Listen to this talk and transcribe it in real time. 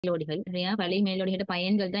மேலோடிகள் சரியா? வலை மேலோடிகளோட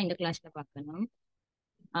பயன்கள் தான் இந்த கிளாஸ்ல பார்க்கணும்.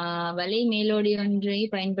 வலை மேலோடி ஒன்றை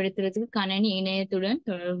பயன்படுத்துறதுக்கு கணனி இணையத்துடன்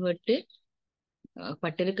தொடர்பட்டு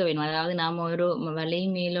பட்டிருக்க வேணும். அதாவது நாம ஒரு வலை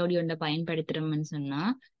மேலோடி ஒன்றை பயன்படுத்துறோம்னு சொன்னா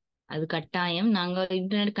அது கட்டாயம் நாங்க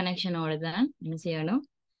இன்டர்நெட் கனெக்ஷனோட தான் என்ன செய்யணும்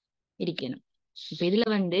இருக்கணும். இப்ப இதுல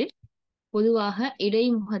பொதுவாக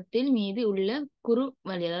இடைமுகத்தில் மீது உள்ள குறு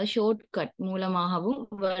வழி அதாவது ஷார்ட் கட் மூலமாகவும்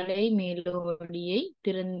வலை மேலோடியை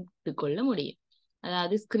திறந்து கொள்ள முடியும்.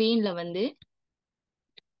 அதாவது ஸ்கிரீன்ல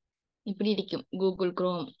இப்படி இருக்கும் கூகுள்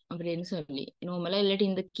குரோம் அப்படின்னு சொல்லி நார்மலா, இல்லாட்டி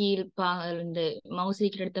இந்த இந்த மவுஸ்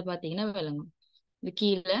இருக்கிற இடத்த பாத்தீங்கன்னா விளங்கும். இந்த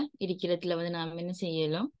கீழே இருக்கிறதுல நாம என்ன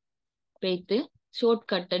செய்யலாம், போய்த்து ஷார்ட்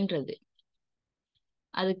கட்ன்றது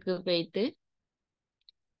அதுக்கு போய்த்து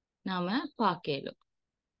நாம பார்க்கலாம்.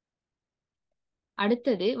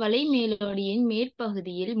 அடுத்தது வலை மேலோடியின்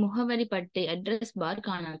மேற்பகுதியில் முகவரி பட்டை அட்ரஸ் பார்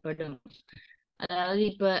காணப்படும். அதாவது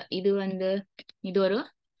இப்ப இது இது ஒரு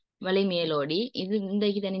வலை மேலோடி. இது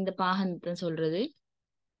இந்த பாகத்தை சொல்றது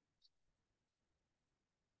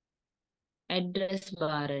அட்ரஸ்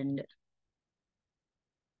பார்.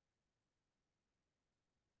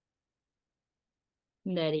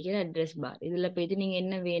 இந்த அறிக்கிற அட்ரஸ் பார் இதுல போயிட்டு நீங்க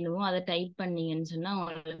என்ன வேணுமோ அதை டைப் பண்ணீங்கன்னு சொன்னா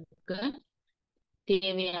உங்களுக்கு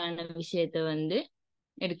தேவையான விஷயத்த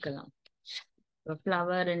எடுக்கலாம்.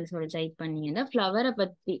 ஃப்ளவர்ன்னு சொல்லி டைப் பண்ணீங்கன்னா ஃப்ளவரை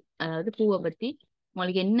பத்தி, அதாவது பூவை பத்தி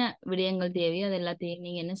உங்களுக்கு என்ன விடயங்கள் தேவையோ அது எல்லாத்தையும்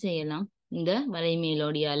நீங்க என்ன செய்யலாம், இந்த வலை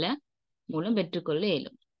மேலோடியால மூலம் பெற்றுக்கொள்ள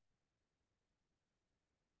இயலும்.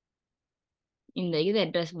 இது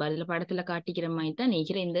அட்ரஸ் பார் இதுல படத்துல காட்டிக்கிற மாதிரி தான்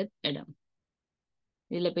நீக்கிற இந்த இடம்.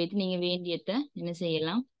 இதுல போயிட்டு நீங்க வேண்டியத என்ன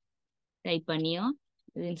செய்யலாம், டைப் பண்ணியோ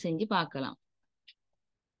செஞ்சு பார்க்கலாம்.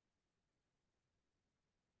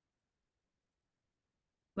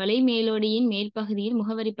 வலை மேலோடியின் மேல் பகுதியில்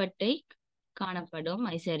முகவரி பட்டை காணப்படும்.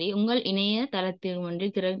 சரி, உங்கள் இணைய தளத்தில்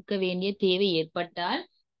ஒன்றில் திறக்க வேண்டிய தேவை ஏற்பட்டால்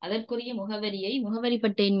அதற்குரிய முகவரி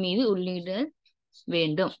பட்டையின் மீது உள்ளிட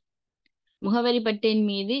வேண்டும். முகவரி பட்டையின்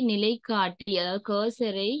மீது நிலை காட்டி அதாவது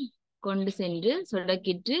கர்சரை கொண்டு சென்று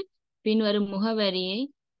சொடக்கிட்டு பின்வரும் முகவரியை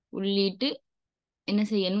உள்ளிட்டு என்ன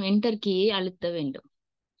செய்யணும், என்டர் கீயை அழுத்த வேண்டும்.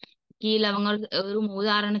 கீழே அவங்க ஒரு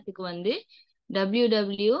உதாரணத்துக்கு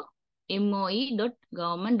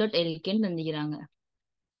www.moi.government.lk தந்துக்கிறாங்க.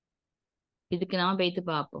 இதுக்கு நாம போய்த்து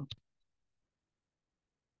பார்ப்போம்.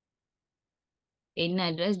 என்ன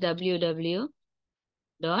அட்ரஸ்?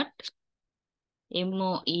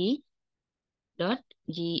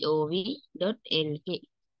 www.moi.gov.lk.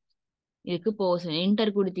 இதுக்கு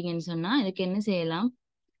என்டர் கொடுத்தீங்கன்னு சொன்னா இதுக்கு என்ன செய்யலாம்,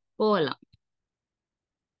 போகலாம்.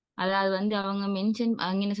 அதாவது அவங்க மென்ஷன்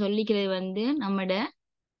அங்க சொல்லிக்கிறது நம்மட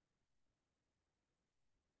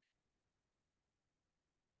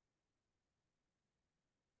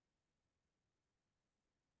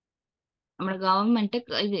கவர்மெண்ட்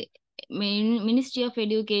இது மினிஸ்ட்ரி ஆஃப்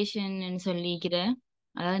எஜுகேஷன் சொல்லிக்கிற,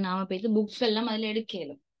 அதாவது நாம போயிட்டு புக்ஸ் எல்லாம் அதுல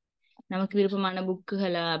எடுக்கலும். நமக்கு விருப்பமான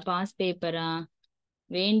புக்குகளா பாஸ் பேப்பரா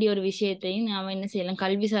வேண்டிய ஒரு விஷயத்தையும் நாம என்ன செய்யலாம்,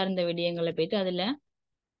 கல்வி சார்ந்த விடயங்களை போயிட்டு அதுல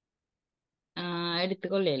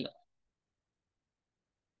எடுத்துக்கொள்ளலும்.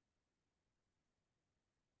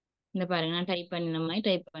 இந்த பாருங்க, நான் டைப் பண்ணின மாதிரி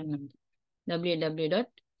டைப் பண்ணணும்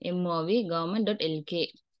www.mov.government.lk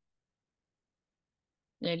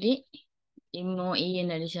இல்லாட்டி MOE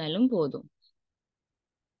அடிச்சாலும் போதும்.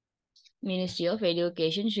 மினிஸ்ட்ரி ஆஃப்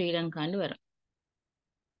எஜுகேஷன் ஸ்ரீலங்கான்னு வரும்.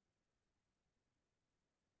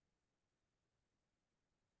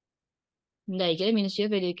 இந்த மினிஸ்ட்ரி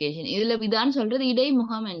ஆஃப் எஜுகேஷன் இதுல இதான் சொல்றது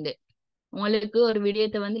இடைமுகம் என்று. உங்களுக்கு ஒரு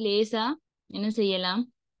விடயத்தை லேசா என்ன செய்யலாம்,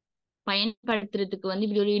 பயன்படுத்துறதுக்கு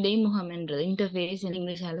இப்படி ஒரு இடைமுகம் என்றது இன்டர்ஃபேஸ்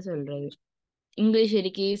இங்கிலீஷால சொல்றது. இங்கிலீஷ்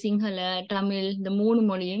இருக்கு, சிங்கள, தமிழ் இந்த 3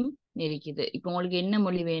 மொழியும் இருக்குது. இப்ப உங்களுக்கு என்ன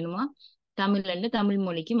மொழி வேணுமோ தமிழ்ல தமிழ்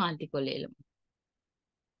மொழிக்கு மாத்திக்கொள்ளலும்.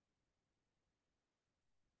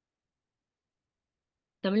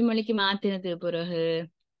 தமிழ் மொழிக்கு மாத்தினதுக்கு பிறகு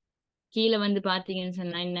கீழே பாத்தீங்கன்னு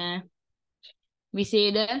சொன்னா என்ன,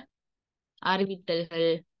 விசேட அறிவித்தல்கள்,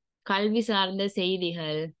 கல்வி சார்ந்த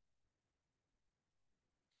செய்திகள்,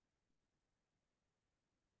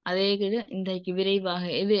 அதே இன்றைக்கு விரைவாக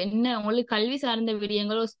இது என்ன உங்களுக்கு கல்வி சார்ந்த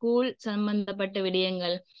விடயங்களோ ஸ்கூல் சம்பந்தப்பட்ட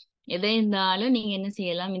விடயங்கள் எதை இருந்தாலும் நீங்க என்ன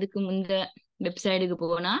செய்யலாம், இதுக்கு இந்த வெப்சைட்டுக்கு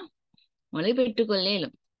போனா உங்களுக்கு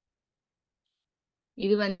பெற்றுக்கொள்ளலும்.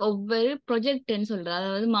 இது ஒவ்வொரு ப்ரொஜெக்ட்ன்னு சொல்ற,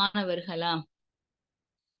 அதாவது மாணவர்களா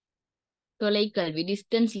தொலைக்கல்வி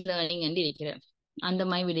டிஸ்டன்ஸ் லேர்னிங் என்று இருக்கிற அந்த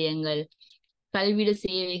மாதிரி விடயங்கள், கல்விட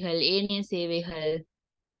சேவைகள், ஏனைய சேவைகள்,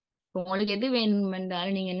 உங்களுக்கு எது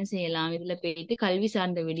வேணுமென்றாலும் நீங்க என்ன செய்யலாம், இதுல போயிட்டு கல்வி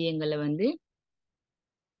சார்ந்த விடயங்களை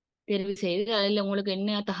தெரிவு செய்து அதுல உங்களுக்கு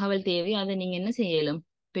என்ன தகவல் தேவையோ அதை நீங்க என்ன செய்யலாம்,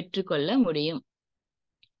 பெற்றுக்கொள்ள முடியும்.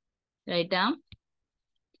 ரைட்டா?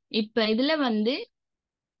 இப்ப இதுல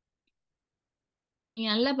நீங்க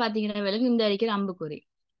நல்லா பாத்தீங்கன்னா விலங்கு இந்த இருக்கிற அம்புக்குறி,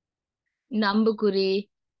 இந்த அம்புக்குறி,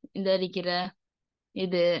 இந்த இருக்கிற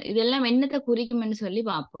இது இதெல்லாம் என்னத்தை குறிக்கும்னு சொல்லி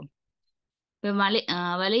பார்ப்போம். இப்ப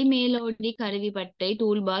வலை மேலோடி கருவிப்பட்டை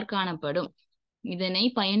டூல்பார் காணப்படும். இதனை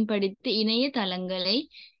பயன்படுத்தி இணைய தளங்களை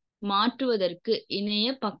மாற்றுவதற்கு இணைய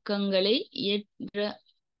பக்கங்களை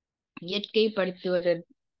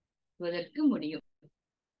இயற்கைப்படுத்துவதற்கு முடியும்.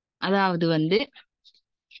 அதாவது வந்து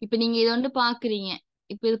இப்ப நீங்க இதை வந்து பாக்குறீங்க.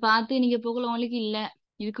 இப்ப இது பார்த்து நீங்க போகல, உங்களுக்கு இல்ல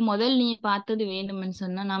இதுக்கு முதல் நீங்க பார்த்தது வேணும்னு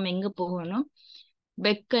சொன்னா நாம எங்க போகணும்?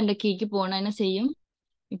 பெக் அண்ட் கீக்கு போனா என்ன செய்யும்?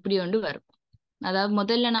 இப்படி ஒன்று வரும். அதாவது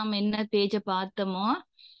முதல்ல நாம என்ன பேஜ பார்த்தோமோ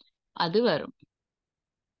அது வரும்.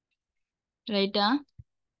 ரைட்டா?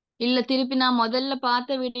 இல்ல திருப்பி நான் முதல்ல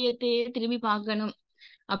பார்த்த விடயத்தையே திரும்பி பார்க்கணும்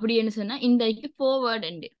அப்படின்னு சொன்னா இந்த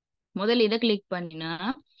ஃபார்வர்ட் முதல்ல இதை கிளிக் பண்ணினா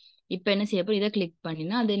இப்ப என்ன செய்யப்போ இதை கிளிக்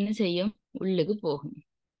பண்ணினா அது என்ன செய்யும்? உள்ளுக்கு போகும்.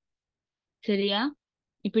 சரியா?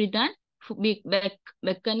 இப்படித்தான்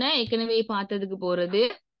பெக்கன ஏற்கனவே பார்த்ததுக்கு போறது.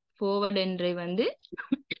 ஃபார்வர்ட் என்றை வந்து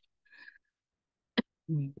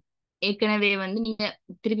ஏற்கனவே வந்து நீங்க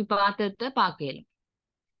திருப்பி பார்த்தத பார்க்கலாம்.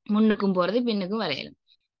 முன்னுக்கும் போறது பின்னுக்கும் வரையலாம்.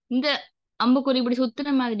 இந்த அம்புக்குறி இப்படி சுத்துற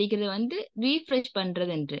மாதிரி இருக்கிறது வந்து ரீஃப்ரெஷ்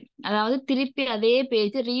பண்றது என்று, அதாவது திருப்பி அதே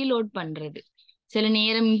பேஜ் ரீலோட் பண்றது. சில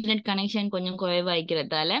நேரம் இன்டர்நெட் கனெக்ஷன் கொஞ்சம்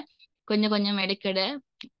குறைவாய்க்கிறதால கொஞ்சம் கொஞ்சம் இடைக்கிட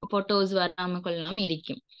போட்டோஸ் வராம கொள்ளாம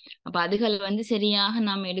இருக்கும். அப்ப அதுகள் வந்து சரியாக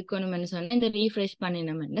நாம் எடுக்கணும்னு சொன்னா இந்த ரீஃப்ரெஷ்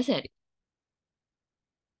பண்ணினோம்னா சரி.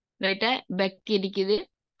 ரைட்டா? பேக் இருக்குது,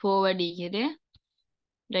 ஃபார்வர்ட் இருக்குது.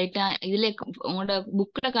 ரைட்டா? இதுல உங்களோட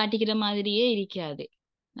புக்ல காட்டிக்கிற மாதிரியே இருக்காது.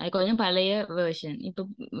 அது கொஞ்சம் பழைய வெர்ஷன். இப்ப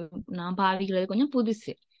நான் பாவிக்கிறது கொஞ்சம்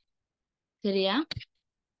புதுசு. சரியா?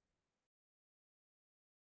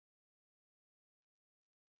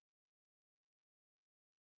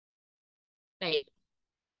 ரைட்.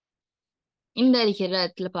 இந்த இருக்கிற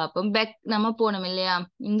இடத்துல பார்ப்போம். பேக் நம்ம போனோம் இல்லையா?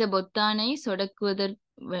 இந்த பொத்தானை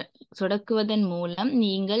சொடக்குவதன் மூலம்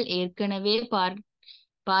நீங்கள் ஏற்கனவே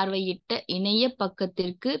பார்வையிட்ட இணைய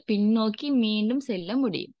பக்கத்திற்கு பின்னோக்கி மீண்டும் செல்ல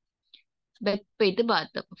முடியும். பேக் போயிட்டு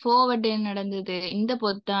பார்த்தோம். ஃபார்வர்ட் என்ன நடந்தது? இந்த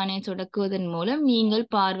பொத்தானை சொடக்குவதன் மூலம் நீங்கள்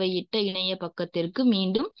பார்வையிட்ட இணைய பக்கத்திற்கு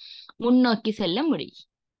மீண்டும் முன்னோக்கி செல்ல முடியும்.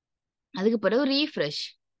 அதுக்கு பிறகு ரீஃப்ரெஷ்.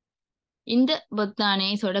 இந்த பொத்தானை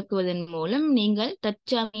சொடக்குவதன் மூலம் நீங்கள்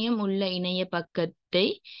தற்சமயம் உள்ள இணைய பக்கத்தை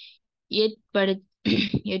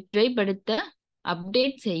ஏற்படுத்த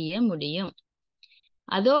அப்டேட் செய்ய முடியும்.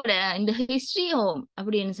 அதோட இந்த ஹிஸ்டரி ஹோம்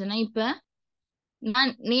அப்படின்னு சொன்னா இப்ப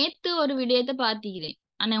நான் நேத்து ஒரு விடயத்தை பார்த்துக்கிறேன்.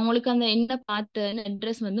 ஆனா உங்களுக்கு அந்த என்ன பார்த்த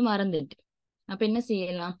அட்ரஸ் வந்து மறந்துட்டு. அப்ப என்ன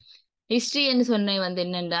செய்யலாம்? ஹிஸ்டரின்னு சொன்ன வந்து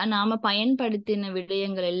என்னன்னா நாம பயன்படுத்தின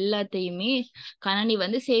விடயங்கள் எல்லாத்தையுமே கணனி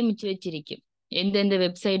வந்து சேமிச்சு வச்சிருக்கும். எந்தெந்த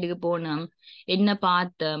வெப்சைட்டுக்கு போனோம், என்ன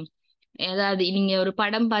பார்த்தோம், ஏதாவது நீங்க ஒரு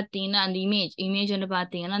படம் பார்த்தீங்கன்னா அந்த இமேஜ் ஒன்று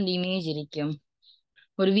பார்த்தீங்கன்னா அந்த இமேஜ் இருக்கும்.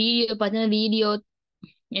 ஒரு வீடியோ பார்த்தீங்கன்னா வீடியோ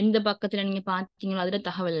எந்த பக்கத்துல நீங்க பார்த்தீங்களோ அதுல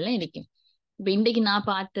தகவல் எல்லாம் இருக்கும். இப்ப இன்றைக்கு நான்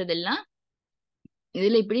பார்த்ததெல்லாம்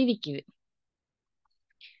இதுல இப்படி இருக்குது.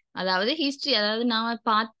 அதாவது ஹிஸ்டரி, அதாவது நாம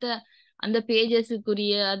பார்த்த அந்த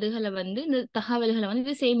பேஜஸுக்குரிய அதுகளை வந்து இந்த தகவல்களை வந்து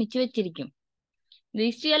இது சேமிச்சு வச்சிருக்கும். இந்த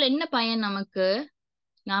ஹிஸ்டரியால என்ன பயன் நமக்கு?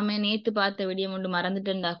 நாம நேத்து பார்த்த விடியம் ஒன்று மறந்துட்டு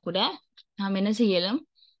இருந்தா கூட நாம என்ன செய்யலாம்?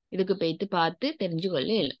 இதுக்கு போயிட்டு பார்த்து தெரிஞ்சு கொள்ள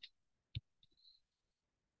இயலும்.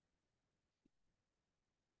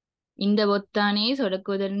 இந்த பொத்தானை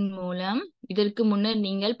சொடக்குவதன் மூலம் இதற்கு முன்னர்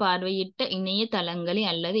நீங்கள் பார்வையிட்ட இணைய தளங்களை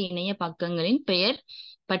அல்லது இணைய பக்கங்களின் பெயர்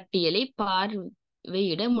பட்டியலை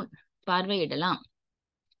பார்வையிடலாம்.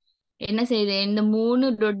 என்ன செய்த? இந்த 3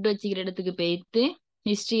 டொட் வச்சுக்கிற இடத்துக்கு போயிட்டு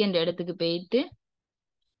ஹிஸ்டரி என்ற இடத்துக்கு போயிட்டு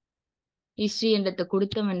ஹிஸ்டரி என்றதை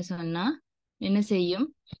கொடுத்தோம்னு சொன்னா என்ன செய்யும்?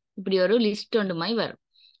 இப்படி ஒரு லிஸ்ட் ஒன்றுமாய் வரும்.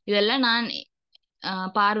 இதெல்லாம் நான்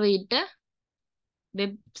பார்வையிட்ட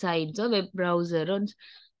வெப்சைட்ஸோ வெப் ப்ரௌசரோ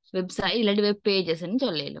வெப்சைட் இல்லாட்டி வெப் பேஜஸ்ன்னு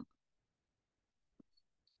சொல்லலாம்.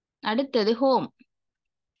 அடுத்தது ஹோம்.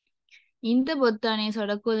 இந்த பொத்தானை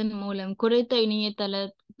சொடக்குவதன் மூலம் குறைத்த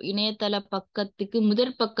இணையதள பக்கத்துக்கு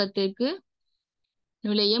முதற் பக்கத்திற்கு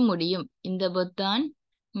நுழைய முடியும். இந்த பொத்தான்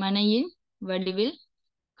மனையின் வடிவில்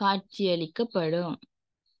காட்சியளிக்கப்படும்.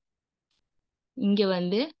 இங்க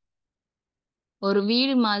வந்து ஒரு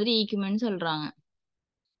வீடு மாதிரி ஈக்குமென்னு சொல்றாங்க.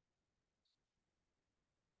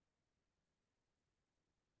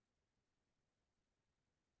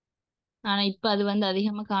 ஆனா இப்ப அது வந்து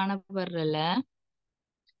அதிகமா காணப்படுறல.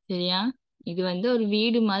 சரியா? இது வந்து ஒரு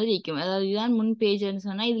வீடு மாதிரி இருக்கும். அதாவது இதுதான் முன் பேஜ்னு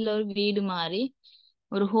சொன்னா இதுல ஒரு வீடு மாதிரி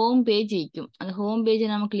ஒரு ஹோம் பேஜ் இருக்கும். அந்த ஹோம் பேஜை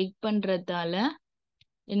நம்ம கிளிக் பண்றதால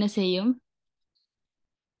என்ன செய்யும்?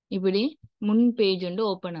 இப்படி முன் பேஜ் வந்து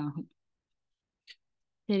ஓபன் ஆகும்.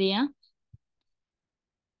 சரியா?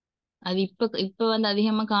 அது இப்ப வந்து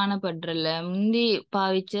அதிகமா காணப்படுறல. முந்தி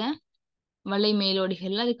பாவிச்ச வலை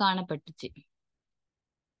மேலோடிகள்ல அது காணப்பட்டுச்சு.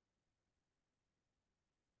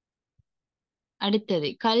 அடுத்தது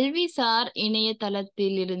கல்விசார்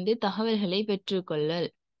இணையதளத்திலிருந்து தகவல்களை பெற்றுக்கொள்ளல்.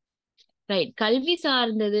 ரைட், கல்வி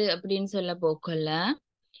சார்ந்தது அப்படின்னு சொல்ல போக்கல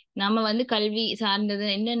நம்ம வந்து கல்வி சார்ந்தது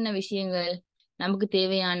என்னென்ன விஷயங்கள், நமக்கு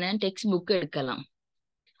தேவையான டெக்ஸ்ட் புக் எடுக்கலாம்.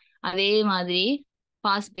 அதே மாதிரி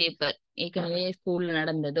பாஸ் பேப்பர், ஏற்கனவே ஸ்கூல்ல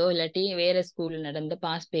நடந்ததோ இல்லாட்டி வேற ஸ்கூல்ல நடந்த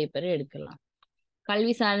பாஸ் பேப்பர் எடுக்கலாம்.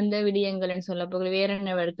 கல்வி சார்ந்த விடயங்கள்னு சொல்ல போக வேற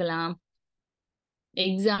என்ன எடுக்கலாம்,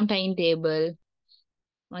 எக்ஸாம் டைம் டேபிள்,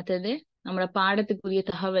 மற்றது நம்மளோட பாடத்துக்குரிய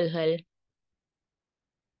தகவல்கள்,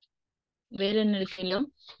 வேற என்ன இருக்கலாம்.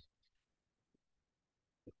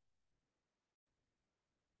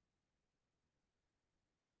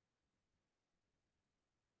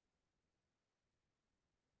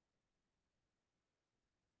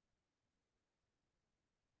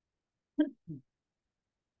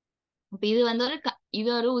 இப்ப இது வந்து இது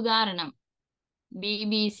ஒரு உதாரணம்,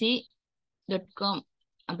 bbc.com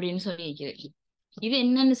அப்படின்னு சொல்லியிருக்கிறது. இது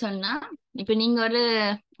என்னன்னு சொன்னா, இப்ப நீங்க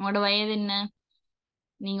உங்களோட வயது என்ன,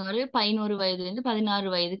 நீங்க ஒரு 11 வயதுல இருந்து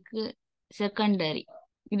 16 வயதுக்கு செகண்டரி,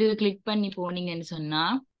 இது கிளிக் பண்ணி போனீங்கன்னு சொன்னா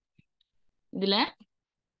இதுல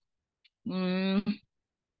உம்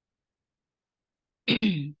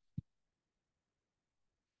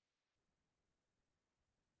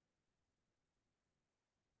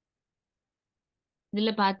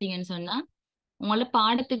இதுல பாத்தீங்கன்னு சொன்னா உங்களோட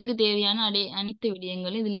பாடத்துக்கு தேவையான அனைத்து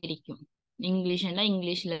விடயங்களும் இதுல இருக்கும். இங்கிலீஷ்னா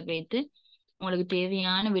இங்கிலீஷ்ல போயிட்டு உங்களுக்கு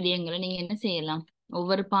தேவையான விடயங்களை நீங்க என்ன செய்யலாம்.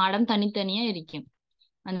 ஒவ்வொரு பாடம் தனித்தனியா இருக்கும்.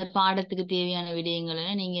 அந்த பாடத்துக்கு தேவையான விடயங்களை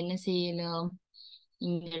நீங்க என்ன செய்யலாம்,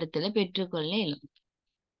 இந்த இடத்துல பெற்றுக்கொள்ள இயலும்.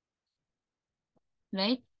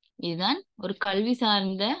 ரைட், இதுதான் ஒரு கல்வி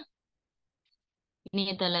சார்ந்த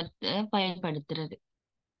இணையதளத்தை பயன்படுத்துறது.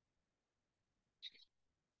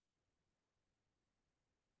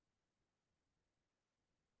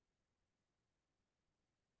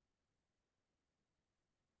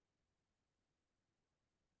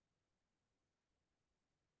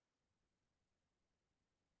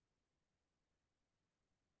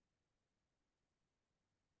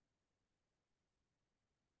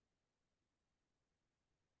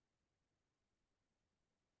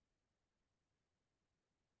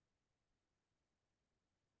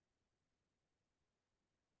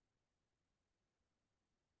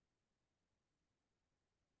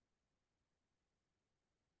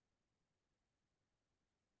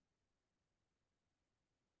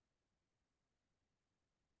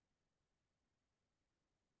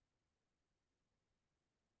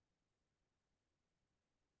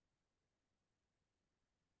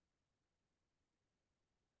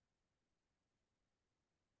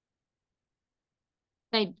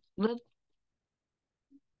 ரைட்,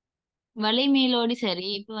 வலைமேலோடி. சரி,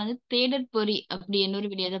 இப்ப வந்து தேடற் பொறி அப்படின்னு ஒரு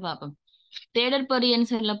விடயத்தை பார்ப்போம். தேடற் பொறின்னு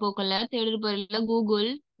சொல்ல போக்கல, தேடற் பொறியில கூகுள்,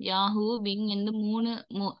 யாஹூ, பிங் இந்த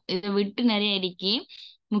இதை விட்டு நிறைய இருக்கி.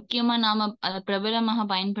 முக்கியமா நாம அதை பிரபலமாக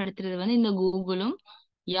பயன்படுத்துறது வந்து இந்த கூகுளும்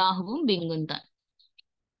யாஹூவும் பிங்கும் தான்.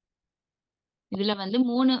 இதுல வந்து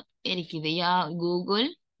 3 இருக்குது, கூகுள்,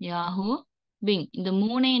 யாஹூ, பிங். இந்த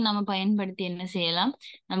மூணையும் நம்ம பயன்படுத்தி என்ன செய்யலாம்,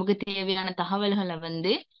 நமக்கு தேவையான தகவல்களை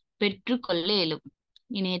வந்து பெற்றுக்கொள்ள இயலும்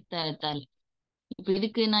இணையதளத்தால். இப்ப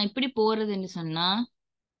இதுக்கு நான் இப்படி போறதுன்னு சொன்னா,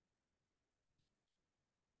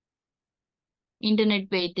 இன்டர்நெட்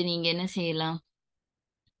போயிட்டு நீங்க என்ன செய்யலாம்.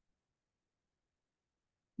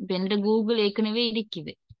 இப்ப என்கிட்ட கூகுள் ஏற்கனவே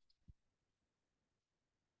இருக்குது.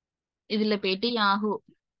 இதுல போயிட்டு யாஹூ,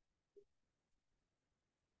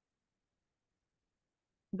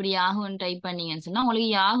 இப்படி யாஹூன்னு டைப் பண்ணீங்கன்னு சொன்னா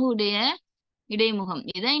உங்களுக்கு யாஹூடைய இடைமுகம்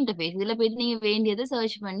இதான் இன்டர்ஃபேஸ். இதுல போயிட்டு நீங்க வேண்டியதை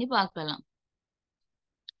சர்ச் பண்ணி பார்க்கலாம்.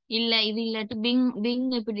 இல்ல இது இல்லாட்டி பிங். பிங்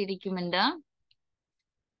எப்படி இருக்குமெண்டா,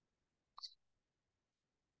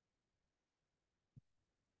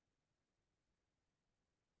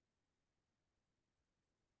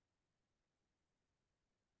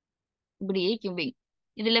 இப்படி இருக்கும் பிங்.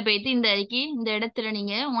 இதுல போயிட்டு இந்த அறிக்கை இந்த இடத்துல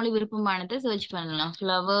நீங்க உங்களுக்கு விருப்பமானதை சர்ச் பண்ணலாம்.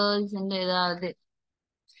 ஃப்ளவர்ஸ் ஏதாவது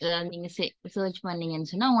ஏதாவது நீங்க சர்ச் பண்ணீங்கன்னு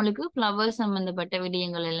சொன்னா உங்களுக்கு ஃப்ளவர்ஸ் சம்பந்தப்பட்ட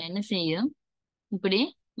விடயங்கள் எல்லாம் என்ன செய்யும், இப்படி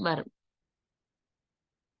வரும்.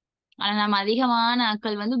 ஆனா நம்ம அதிகமான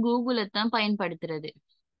ஆட்கள் வந்து கூகுளை தான் பயன்படுத்துறது.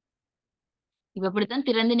 இப்ப இப்படித்தான்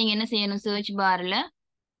திறந்து நீங்க என்ன செய்யணும், சர்ச் பார்ல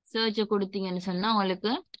சர்ச்சை கொடுத்தீங்கன்னு சொன்னா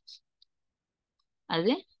உங்களுக்கு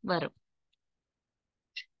அது வரும்.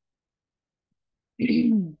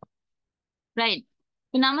 ரைட்,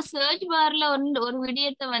 இப்ப நம்ம சர்ச் பார்ல ஒரு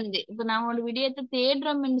விடயத்தை வந்து இப்ப நம்ம ஒரு விடயத்தை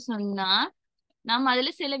தேடுறோம்னு சொன்னா நம்ம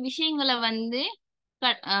அதுல சில விஷயங்களை வந்து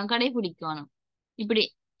கடைபிடிக்கணும். இப்படி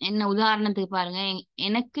என்ன உதாரணத்துக்கு பாருங்க,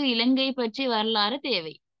 எனக்கு இலங்கை பற்றி வரலாறு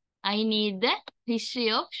தேவை. I need the history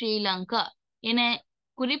of Sri Lanka என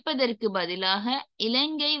குறிப்பதற்கு பதிலாக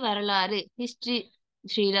இலங்கை வரலாறு, ஹிஸ்டரி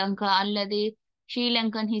ஸ்ரீலங்கா அல்லது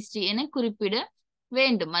ஸ்ரீலங்கன் ஹிஸ்டரி என குறிப்பிட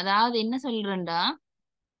வேண்டும். அதாவது என்ன சொல்றேன்டா,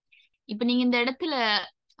 இப்ப நீங்க இந்த இடத்துல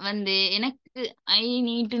வந்து எனக்கு I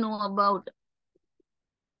need to know about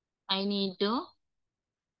I need to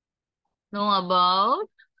know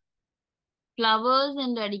about flowers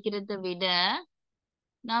என்று அடிக்கிறதை விட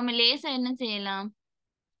நாம லேசா என்ன செய்யலாம்,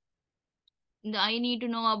 இந்த I need to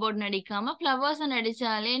know about நடிக்காம flowers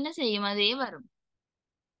நடிச்சாலே என்ன செய்யும், அதே வரும்.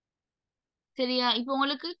 சரியா? இப்ப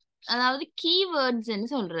உங்களுக்கு அதாவது கீவேர்ட்ஸ்ன்னு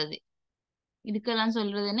சொல்றது, இதுக்கெல்லாம்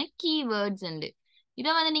சொல்றது என்ன, கீவேர்ட்ஸ்.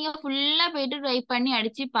 இதை வந்து நீங்க ஃபுல்லா போயிட்டு டைப் பண்ணி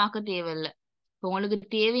அடிச்சு பார்க்க தேவையில்ல. இப்போ உங்களுக்கு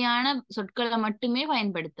தேவையான சொற்களை மட்டுமே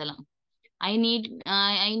பயன்படுத்தலாம். I need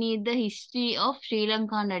I need the history of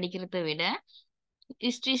ஸ்ரீலங்கான்னு அடிக்கிறத விட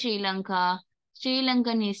ஹிஸ்டரி ஸ்ரீலங்கா,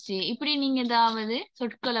 ஸ்ரீலங்கன் ஹிஸ்டரி, இப்படி நீங்க ஏதாவது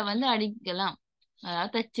சொற்களை வந்து அடிக்கலாம்,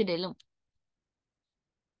 அதாவது தச்சிடலும்.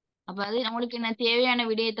 அப்ப அது நம்மளுக்கு என்ன, தேவையான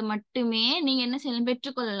விடயத்தை மட்டுமே நீங்க என்ன செய்யலாம்,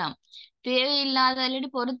 பெற்றுக்கொள்ளலாம். தேவையில்லாத அல்லது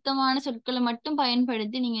பொருத்தமான சொற்களை மட்டும்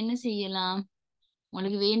பயன்படுத்தி நீங்க என்ன செய்யலாம்,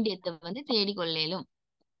 உங்களுக்கு வேண்டியதை வந்து தேடிக்கொள்ளலும்.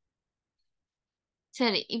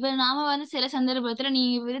 சரி, இப்ப நாம வந்து சில சந்தர்ப்பத்துல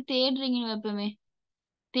நீங்க வெறும் தேடுறீங்கன்னு வைப்போமே,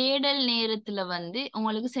 தேடல் நேரத்துல வந்து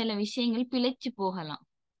உங்களுக்கு சில விஷயங்கள் பிழைச்சு போகலாம்.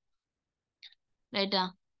 ரைட்டா?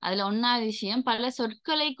 அதுல ஒன்னாவது விஷயம், பல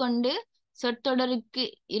சொற்களை கொண்டு சொற்றொடருக்கு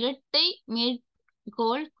இரட்டை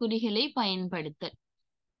மேற்கோள் குறிகளை பயன்படுத்தல்.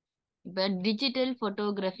 இப்ப டிஜிட்டல்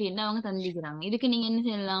போட்டோகிராஃபி என்ன அவங்க தந்திக்கிறாங்க, இதுக்கு நீங்க என்ன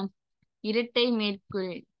செய்யலாம், இரட்டை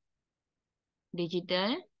மேற்கோள்,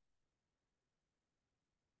 டிஜிட்டல்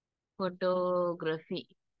போட்டோகிராஃபி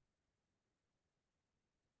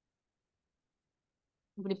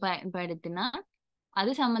இப்படி பயன்படுத்தினா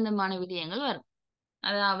அது சம்பந்தமான விடயங்கள் வரும்.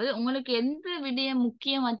 அதாவது உங்களுக்கு எந்த விடயம்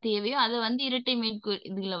முக்கியமா தேவையோ அதை வந்து இரட்டை மேற்கோள்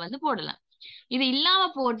இதுல வந்து போடலாம். இது இல்லாம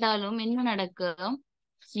போட்டாலும் என்ன நடக்கும்,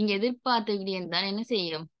 நீங்க எதிர்பார்த்த விடயம் தான் என்ன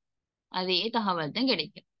செய்யும், அதே தகவல் தான்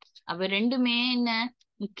கிடைக்கும். அப்ப ரெண்டுமே என்ன,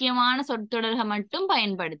 முக்கியமான சொற்றொடர்கள் மட்டும்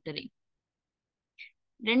பயன்படுத்துறேன்.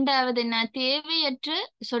 ரெண்டாவது என்ன, தேவையற்ற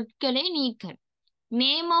சொற்களை நீக்கல்.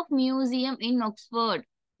 Name of museum in Oxford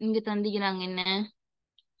இங்க தந்திக்கிறாங்க என்ன,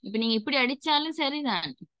 இப்ப நீங்க இப்படி அடிச்சாலும்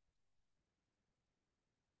சரிதான்.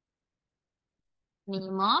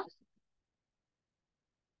 Name of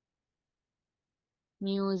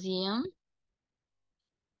museum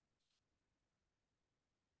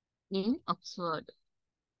in Oxford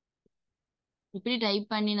இப்படி டைப்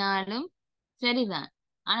பண்ணினாலும் சரிதான்.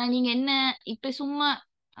 ஆனா நீங்க என்ன, இப்ப சும்மா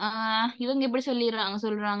இவங்க எப்படி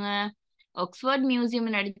சொல்றாங்க ஆக்ஸ்போர்ட் மியூசியம்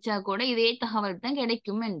அடிச்சா கூட இதே தகவல் தான்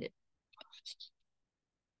கிடைக்கும் என்று.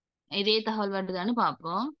 இதே தகவல் வருதான்னு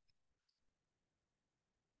பார்ப்போம்.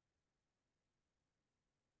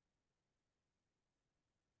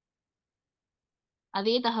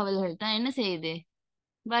 அதே தகவல்கள் தான் என்ன செய்யுது,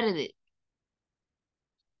 வருது.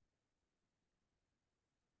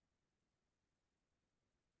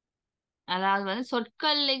 அதாவது வந்து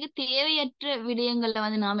சொற்களுக்கு தேவையற்ற விடயங்களை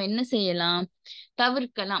வந்து நாம என்ன செய்யலாம்,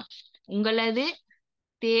 தவிர்க்கலாம். உங்களது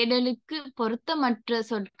தேடலுக்கு பொருத்தமற்ற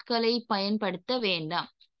சொற்களை பயன்படுத்த வேண்டாம்.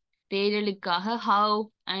 தேடலுக்காக have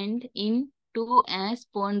and in, to, as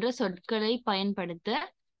போன்ற சொற்களை பயன்படுத்த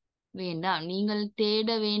வேண்டாம். நீங்கள் தேட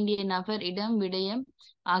வேண்டிய நபர், இடம், விடயம்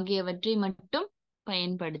ஆகியவற்றை மட்டும்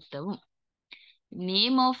பயன்படுத்தவும்.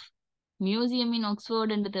 நேம் ஆஃப் மியூசியம் இன்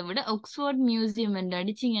ஆக்ஸ்போர்ட்ன்றதை விட ஆக்ஸ்போர்ட் மியூசியம் என்று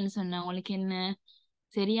அடிச்சீங்கன்னு சொன்னா உங்களுக்கு என்ன,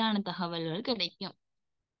 சரியான தகவல்கள் கிடைக்கும்.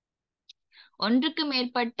 ஒன்றுக்கு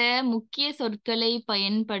மேற்பட்ட முக்கிய சொற்களை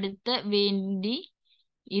பயன்படுத்த வேண்டி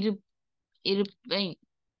இரு இருப்பேன்.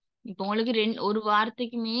 இப்போ உங்களுக்கு ஒரு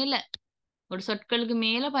வார்த்தைக்கு மேல, ஒரு சொற்களுக்கு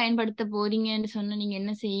மேல பயன்படுத்த போறீங்கன்னு சொன்னா நீங்க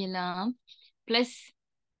என்ன செய்யலாம், பிளஸ்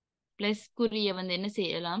பிளஸ் குறிய வந்து என்ன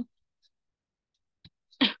செய்யலாம்,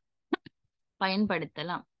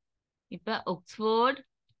 பயன்படுத்தலாம். இப்ப ஆக்ஸ்போர்ட்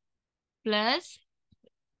பிளஸ்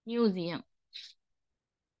மியூசியம்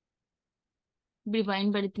இப்படி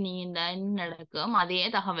பயன்படுத்தினீங்கன்னா என்ன நடக்கும், அதே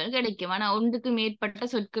தகவல் கிடைக்கும். ஆனா ஒன்றுக்கு மேற்பட்ட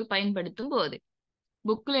சொற்கள் பயன்படுத்தும் போது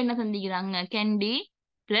புக்ல என்ன சந்திக்கிறாங்க, candy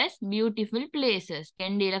plus beautiful places,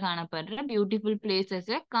 கேண்டியில காணப்படுற beautiful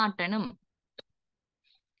பிளேசஸ காட்டணும்.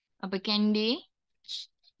 அப்ப கேண்டி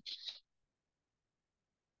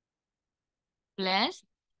பிளஸ்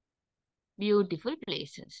பியூட்டிஃபுல்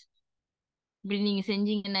பிளேசஸ் இப்படி நீங்க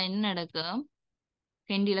செஞ்சீங்கன்னா என்ன நடக்கும்,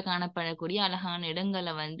 கேண்டியில காணப்படக்கூடிய அழகான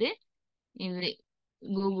இடங்களை வந்து இது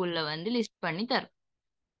கூகுள்ல வந்து லிஸ்ட் பண்ணி தரும்.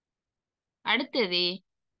 அடுத்தது,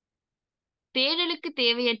 தேடலுக்கு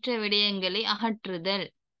தேவையற்ற விடயங்களை அகற்றுதல்.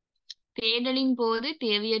 தேடலின் போது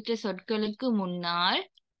தேவையற்ற சொற்களுக்கு முன்னால்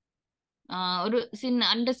ஒரு சின்ன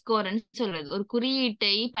அண்டர்ஸ்கோர்ன்னு சொல்றது, ஒரு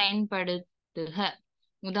குறியீட்டை பயன்படுத்துக.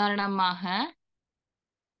 உதாரணமாக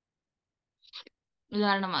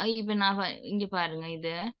உதாரணமாக இப்ப நான் இங்க பாருங்க,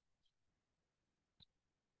 இது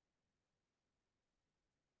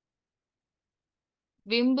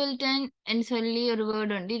விம்பிள்டன் என்று சொல்லி ஒரு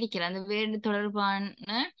வேர்டு ஒன்று இருக்கிறது. அந்த வேர்டு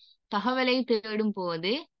தொடர்பான தகவலை தேடும்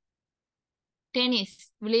போது டென்னிஸ்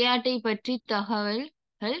விளையாட்டை பற்றி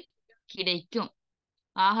தகவல்கள் கிடைக்கும்.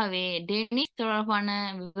 ஆகவே டென்னிஸ் தொடர்பான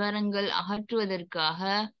விவரங்கள் அகற்றுவதற்காக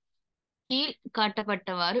கீழ்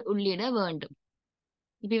காட்டப்பட்டவாறு உள்ளிட வேண்டும்.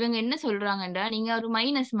 இப்ப இவங்க என்ன சொல்றாங்கன்றா, நீங்க ஒரு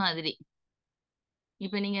மைனஸ் மாதிரி.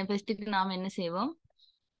 இப்ப நீங்க ஃபர்ஸ்ட்டுக்கு நாம என்ன செய்வோம்,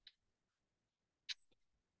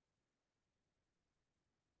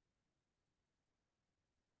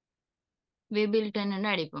 விபில்டன்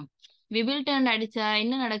அடிப்போம். விபில்டன் அடிச்சா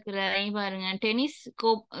என்ன நடக்குற பாருங்க,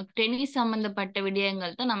 டென்னிஸ் சம்பந்தப்பட்ட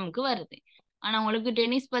விடயங்கள் தான் நமக்கு வருது. ஆனா உங்களுக்கு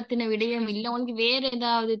டென்னிஸ் பத்தின விடயம் இல்லை, உங்களுக்கு வேற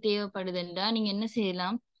ஏதாவது தேவைப்படுதுன்றா நீங்க என்ன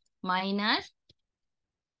செய்யலாம், மைனஸ்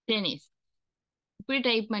டென்னிஸ் இப்படி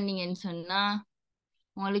டைப் பண்ணீங்கன்னு சொன்னா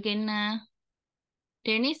உங்களுக்கு என்ன,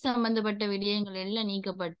 டென்னிஸ் சம்பந்தப்பட்ட விடயங்கள் எல்லாம்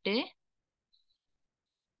நீக்கப்பட்டு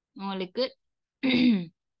உங்களுக்கு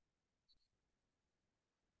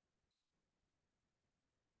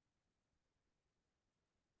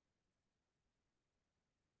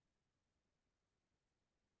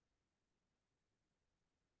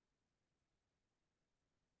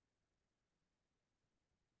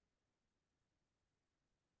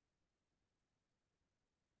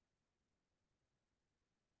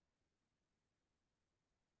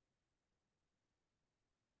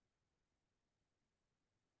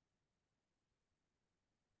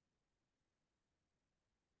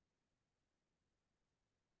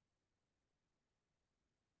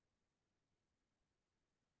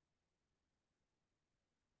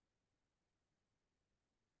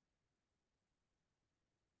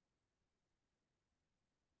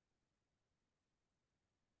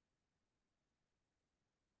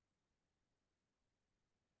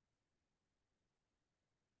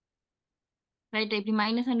ரைட் இப்படி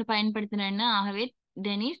மைனஸ் ஒன்று பயன்படுத்தினேன்னா, ஆகவே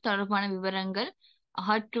டென்னிஸ் தொடர்பான விவரங்கள்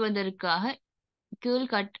அகற்றுவதற்காக கீழ்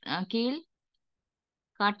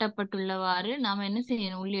காட்டப்பட்டுள்ளவாறு நாம என்ன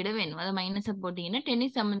செய்யணும், உள்ளிட வேணும். அதை மைனஸை போட்டீங்கன்னா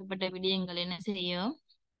டென்னிஸ் சம்பந்தப்பட்ட விடயங்கள் என்ன செய்யும்,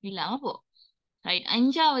 இல்லாம போ. ரைட்.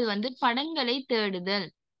 5வது வந்து படங்களை தேடுதல்.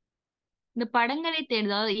 இந்த படங்களை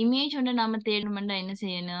தேடுதல் இமேஜ் ஒன்று நாம தேடணும்னா என்ன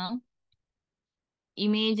செய்யணும்,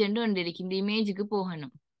 இமேஜ் ஒன்று இருக்கு, இந்த இமேஜுக்கு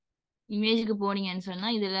போகணும். இமேஜுக்கு போனீங்கன்னு சொன்னா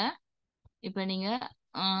இதுல இப்ப நீங்க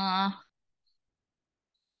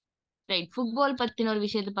ரைட் ஃபுட்பால் பத்தின ஒரு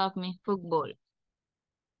விஷயத்தை பார்ப்போமே.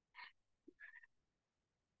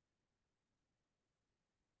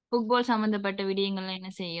 ஃபுட்பால் சம்பந்தப்பட்ட விடயங்கள்லாம்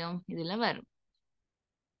என்ன செய்யும், இதுல வரும்.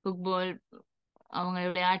 ஃபுட்பால் அவங்க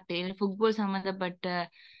விளையாட்டு ஃபுட்பால் சம்பந்தப்பட்ட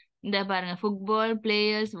இந்த பாருங்க, ஃபுட்பால்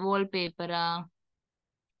பிளேயர்ஸ் வால்பேப்பரா,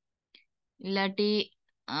 இல்லாட்டி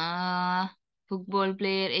ஃபுட்பால்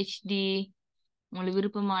பிளேயர் ஹெச்டி, உங்களுக்கு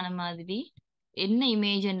விருப்பமான மாதிரி என்ன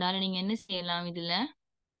இமேஜ் என்றாலும் நீங்க என்ன செய்யலாம், இதுல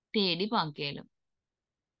தேடி பார்க்கலாம்.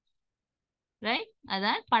 ரைட்,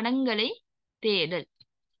 அதான் படங்களை தேடல்.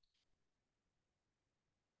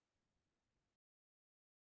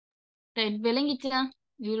 ரைட், விளங்கிச்சா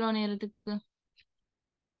இவ்வளவு நேரத்துக்கு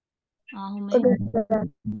ஆகுமே.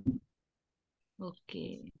 ஓகே.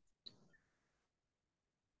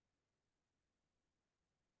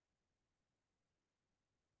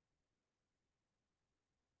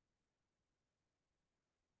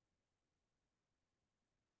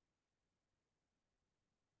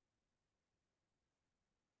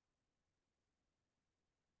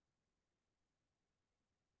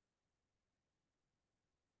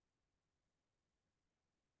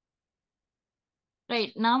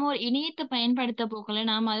 ரைட், நாம ஒரு இணையத்தை பயன்படுத்த போக்கல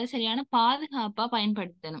நாம அதை சரியான பாதுகாப்பா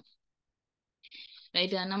பயன்படுத்தணும்.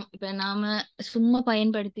 ரைட், இப்ப நாம சும்மா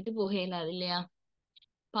பயன்படுத்திட்டு போக இயலாது இல்லையா,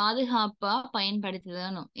 பாதுகாப்பா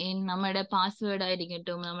பயன்படுத்திதானும். ஏன் நம்மளோட பாஸ்வேர்டா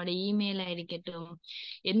இருக்கட்டும், நம்மளோட இமெயிலா இருக்கட்டும்,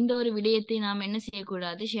 எந்த ஒரு விடயத்தையும் நாம என்ன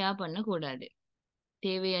செய்யக்கூடாது, ஷேர் பண்ணக்கூடாது.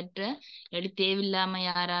 தேவையற்ற இல்லாட்டி தேவையில்லாம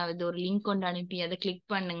யாராவது ஒரு லிங்க் கொண்டு அனுப்பி அதை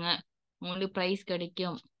கிளிக் பண்ணுங்க உங்களுக்கு ப்ரைஸ்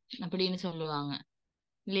கிடைக்கும் அப்படின்னு சொல்லுவாங்க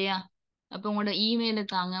இல்லையா. அப்ப உங்களோட இமெயிலை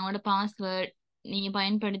தாங்க, உங்களோட பாஸ்வேர்ட், நீங்க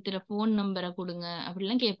பயன்படுத்துற போன் நம்பரை கொடுங்க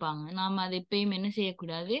அப்படிலாம் கேட்பாங்க. நாம அதை எப்பயும் என்ன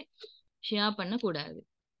செய்யக்கூடாது, ஷேர் பண்ணக்கூடாது.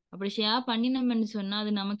 அப்படி ஷேர் பண்ணினோம்னு சொன்னா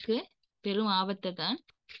அது நமக்கு பெரும் ஆபத்தை தான்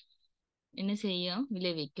என்ன செய்யும்,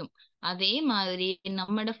 விளைவிக்கும். அதே மாதிரி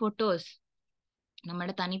நம்மளோட போட்டோஸ்,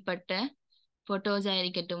 நம்மளோட தனிப்பட்ட போட்டோஸா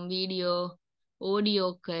இருக்கட்டும், வீடியோ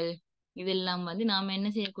ஆடியோக்கள், இதெல்லாம் வந்து நாம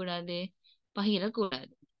என்ன செய்யக்கூடாது,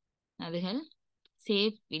 பகிரக்கூடாது. அதுகள்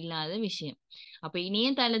சேஃப் இல்லாத விஷயம். அப்ப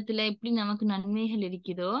இணையதளத்துல எப்படி நமக்கு நன்மைகள்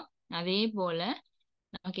இருக்குதோ அதே போல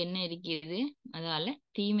நமக்கு என்ன இருக்குது, அதால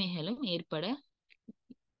தீமைகளும்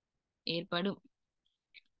ஏற்படும்.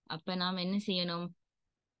 அப்ப நாம என்ன செய்யணும்,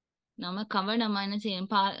 நாம கவனமா என்ன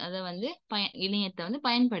செய்யணும், அதை வந்து இணையத்தை வந்து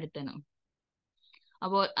பயன்படுத்தணும்.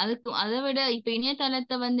 அப்போ அதுக்கு அதை விட இப்ப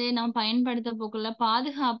இணையதளத்தை வந்து நாம் பயன்படுத்த போக்குள்ள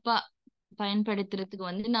பாதுகாப்பா பயன்படுத்துறதுக்கு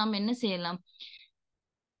வந்து நாம் என்ன செய்யலாம்?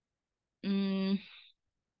 உம்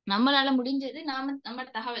நம்மளால முடிஞ்சது நாம நம்ம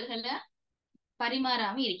தகவல்களை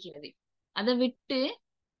பரிமாறாம இருக்கிறது. அதை விட்டு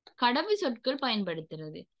கடவு சொற்கள்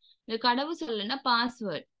பயன்படுத்துறது. இந்த கடவு சொல்லுன்னா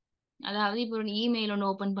பாஸ்வேர்ட். அதாவது இப்போ ஒரு இமெயில் ஒன்று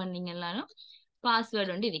ஓபன் பண்ணீங்கன்னாலும்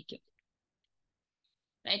பாஸ்வேர்டு ஒன்று இருக்கும்.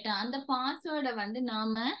 ரைட்டா? அந்த பாஸ்வேர்டை வந்து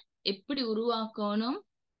நாம எப்படி உருவாக்கணும்?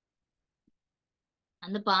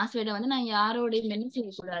 அந்த பாஸ்வேர்டை வந்து நான் யாரோடையும் என்ன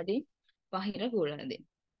செய்யக்கூடாது, பகிரக்கூடாது.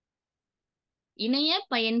 இணைய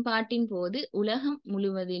பயன்பாட்டின் போது உலகம்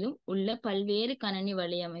முழுவதிலும் உள்ள பல்வேறு கணனி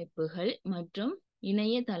வலையமைப்புகள் மற்றும்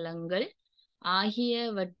இணையதளங்கள்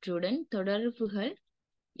ஆகியவற்றுடன் தொடர்புகள்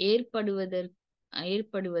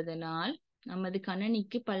ஏற்படுவதனால் நமது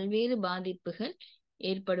கணனிக்கு பல்வேறு பாதிப்புகள்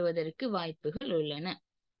ஏற்படுவதற்கு வாய்ப்புகள் உள்ளன.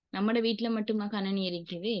 நம்ம வீட்டுல மட்டுமா கணனி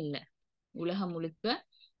இருக்கவே இல்லை, உலகம் முழுக்க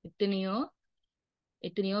எத்தனையோ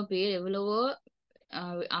எத்தனையோ பேர், எவ்வளவோ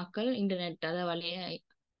ஆக்கள் இன்டர்நெட் அதாவது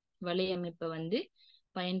வலையமைப்பை வந்து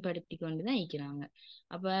பயன்படுத்தி கொண்டுதான் இருக்கிறாங்க.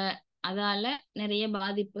 அப்ப அதால நிறைய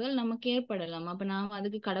பாதிப்புகள் நமக்கு ஏற்படலாம். அப்ப நாம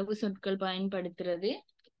அதுக்கு கடவு சொற்கள் பயன்படுத்துறது,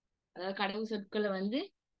 அதாவது கடவு சொற்களை வந்து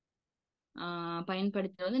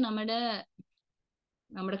பயன்படுத்துறது நம்மட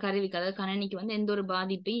கருவிக்கு, அதாவது கணனிக்கு வந்து எந்த ஒரு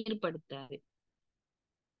பாதிப்பையும் ஏற்படுத்தாது.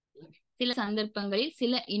 சில சந்தர்ப்பங்களில்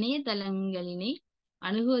சில இணையதளங்களினை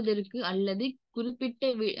அணுகுவதற்கு அல்லது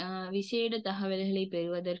குறிப்பிட்ட விசேட தகவல்களை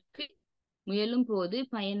பெறுவதற்கு முயலும் போது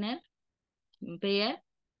பயனர் பெயர்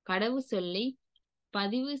கடவு சொல்லை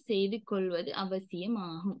பதிவு செய்து கொள்வது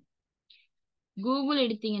அவசியமாகும். கூகுள்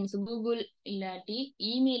எடுத்தீங்கன்னு கூகுள் இல்லாட்டி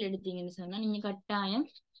இமெயில் எடுத்தீங்கன்னு சொன்னா நீங்க கட்டாயம்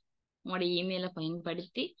உங்களோட இமெயிலை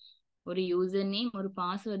பயன்படுத்தி ஒரு யூசர் நேம் ஒரு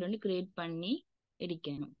பாஸ்வேர்டு வந்து கிரியேட் பண்ணி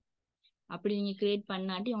எடுக்கணும். அப்படி நீங்க கிரியேட்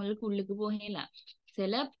பண்ணாட்டி உங்களுக்கு உள்ளுக்கு போகலாம்.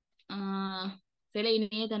 சில சில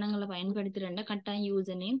இணையதளங்களை பயன்படுத்துறேன்டா கட்டாயம்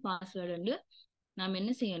யூசர் நேம் பாஸ்வேர்டு வந்து நாம்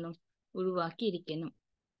என்ன செய்யணும், உருவாக்கி இருக்கணும்.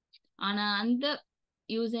 ஆனா அந்த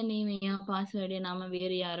யூசர் நேமையா பாஸ்வேர்டையும் நாம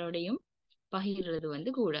வேறு யாரோடையும் பகிர்றது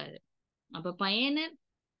வந்து கூடாது. அப்ப பயனர்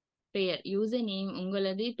பெயர் யூசர் நேம்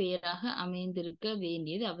உங்களது பெயராக அமைந்திருக்க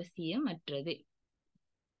வேண்டியது அவசியமற்றது.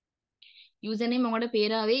 யூசர் நேம் உங்களோட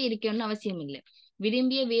பேராவே இருக்கணும்னு அவசியம் இல்லை.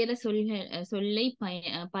 விரும்பிய வேற சொல்லை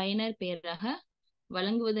பயனர் பெயராக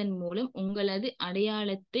வழங்குவதன் மூலம் உங்களது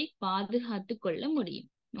அடையாளத்தை பாதுகாத்து கொள்ள முடியும்.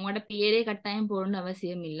 உங்களோட பேரே கட்டாயம் போடணும்னு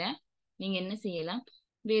அவசியம் இல்லை. நீங்க என்ன செய்யலாம்,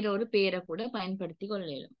 வேறொரு பேரை கூட பயன்படுத்தி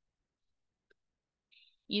கொள்ளலாம்.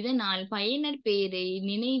 இதனால் பயனர் பெயரை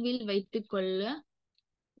நினைவில் வைத்துக்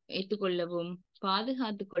கொள்ளவும்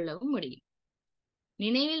பாதுகாத்து கொள்ளவும் முடியும்.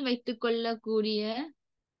 நினைவில் வைத்துக் கொள்ள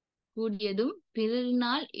கூடியதும்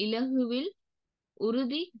பிறரினால் இலகுவில்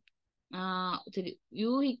உறுதி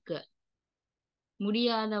யூகிக்க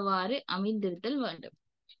முடியாதவாறு அமைந்திருத்தல் வேண்டும்.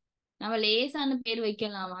 நம்ம லேசான பேர்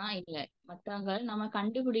வைக்கலாமா? இல்ல, மற்றவங்க நம்ம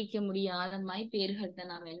கண்டுபிடிக்க முடியாத மாதிரி பேர்கள்ட்ட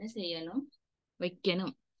நாம என்ன செய்யணும்,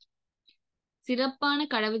 வைக்கணும். சிறப்பான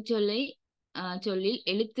கடவுச்சொல்லை சொல்லில்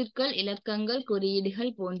எழுத்துக்கள் இலக்கங்கள்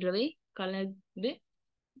குறியீடுகள் போன்றவை கலந்து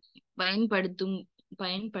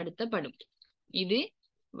பயன்படுத்தப்படும். இது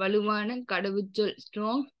வலுவான கடவுச்சொல்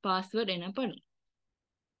ஸ்ட்ராங் பாஸ்வேர்ட் எனப்படும்.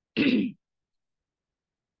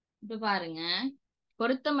 இப்ப பாருங்க,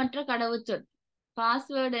 பொருத்தமற்ற கடவுச்சொல்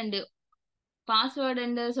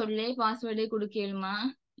பாஸ்வேர்டு சொல்லே பாஸ்வேர்டே கொடுக்கலுமா?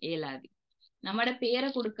 இயலாது. நம்மட பேரை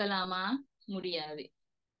கொடுக்கலாமா? முடியாது.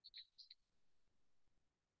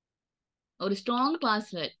 ஒரு ஸ்ட்ராங்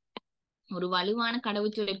பாஸ்வேர்ட், ஒரு வலுவான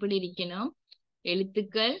கடவுச்சொல் எப்படி இருக்கணும்,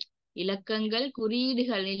 எழுத்துக்கள் இலக்கங்கள்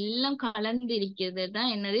குறியீடுகள் எல்லாம் கலந்து இருக்கிறது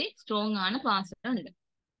தான் என்னது, ஸ்ட்ராங்கான பாஸ்வேர்டு.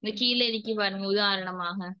 இந்த கீழே இருக்கி பாருங்க,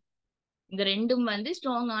 உதாரணமாக இந்த ரெண்டும் வந்து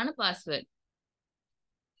ஸ்ட்ராங்கான பாஸ்வேர்ட்.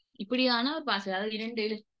 இப்படியான ஒரு பாஸ்வேர்ட், அதாவது இரண்டு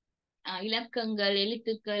இலக்கங்கள்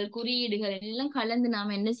எழுத்துக்கள் குறியீடுகள் எல்லாம் கலந்து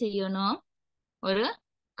நாம என்ன செய்யணும், ஒரு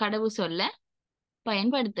கடவு சொல்ல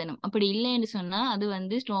பயன்படுத்தணும். அப்படி இல்லைன்னு சொன்னா அது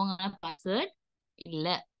வந்து ஸ்ட்ராங்கான பாஸ்வேர்ட் இல்ல.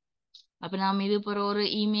 அப்ப நாம இது போற ஒரு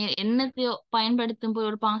இமெயில் என்னத்தையோ பயன்படுத்தும் போது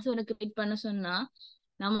ஒரு பாஸ்வேர்டை கிரியேட் பண்ண சொன்னா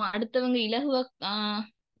நம்ம அடுத்தவங்க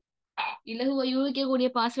இலகுவ யூகிக்கக்கூடிய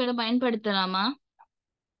பாஸ்வேர்டை பயன்படுத்தலாமா?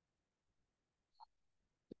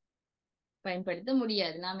 பயன்படுத்த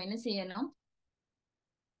முடியாது. நாம என்ன செய்யணும்,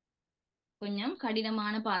 கொஞ்சம்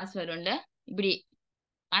கடினமான பாஸ்வேர்டு உண்டு இப்படி.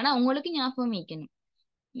 ஆனா உங்களுக்கு ஞாபகம் வைக்கணும்,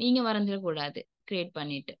 நீங்க மறந்துடக்கூடாது கிரியேட்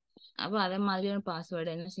பண்ணிட்டு. அப்போ அத மாதிரியான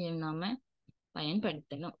பாஸ்வேர்டு என்ன செய்யணும், நாம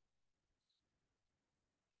பயன்படுத்தணும்.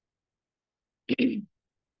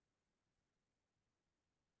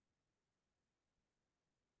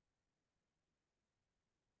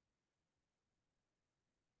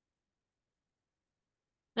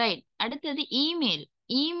 ரைட். அடுத்தது இமெயில்.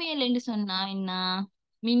 இமெயில் என்று சொன்னா என்ன?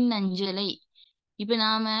 மின்னஞ்சலை. இப்ப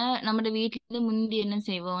நாம நம்ம வீட்டுல முந்தி என்ன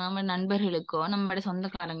செய்வோம்? நம்ம நண்பர்களுக்கோ நம்ம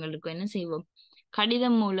சொந்தக்காரங்களுக்கோ என்ன செய்வோம்?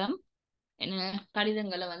 கடிதம் மூலம் என்ன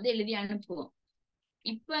கடிதங்களை வந்து எழுதி அனுப்புவோம்.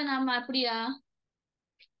 இப்ப நாம அப்படியா?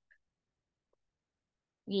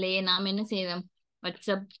 இல்லையே. நாம என்ன செய்யறோம்?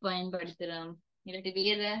 வாட்ஸ்அப் பயன்படுத்துறோம். இல்லாட்டி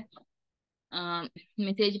வேற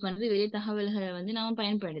மெசேஜ் பண்றது, வேற தகவல்களை வந்து நாம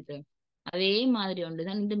பயன்படுத்துறோம். அதே மாதிரி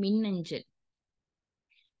ஒன்றுதான் இந்த மின்னஞ்சல்.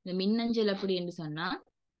 இந்த மின்னஞ்சல் அப்படி என்று சொன்னா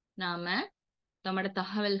நாம நம்மட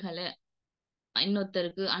தகவல்களை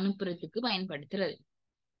இன்னொருத்தருக்கு அனுப்புறதுக்கு பயன்படுத்துறது.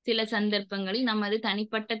 சில சந்தர்ப்பங்களில் நமது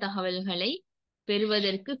தனிப்பட்ட தகவல்களை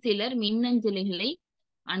பெறுவதற்கு சிலர் மின்னஞ்சல்களை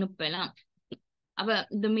அனுப்பலாம். அப்ப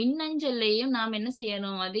இந்த மின்னஞ்சல்லையும் நாம் என்ன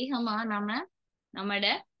செய்யணும்? அதிகமா நம்மட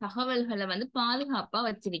தகவல்களை வந்து பாதுகாப்பா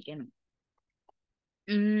வச்சிருக்கணும்.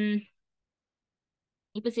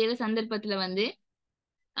 இப்ப சில சந்தர்ப்பத்துல வந்து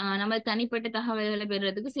நம்ம தனிப்பட்ட தகவல்களை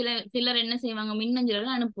பெறுறதுக்கு சிலர் என்ன செய்வாங்க?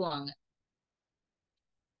 மின்னஞ்சல்களை அனுப்புவாங்க.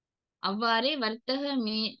 அவ்வாறே வர்த்தக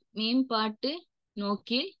மேம்பாட்டு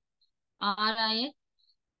நோக்கில் ஆராய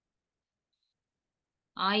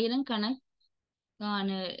ஆயிரக்கணக்கான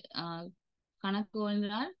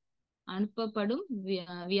கணக்குகளால் அனுப்பப்படும்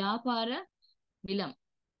வியாபார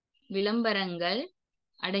விளம்பரங்கள்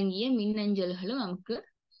அடங்கிய மின்னஞ்சல்களும் நமக்கு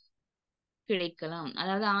கிடைக்கலாம்.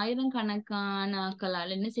 அதாவது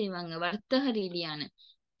ஆயிரக்கணக்கானாக்களால் என்ன செய்வாங்க? வர்த்தக ரீதியான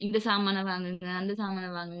இந்த சாமான வாங்குங்க, அந்த சாமான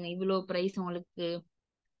வாங்குங்க, இவ்வளவு பிரைஸ் உங்களுக்கு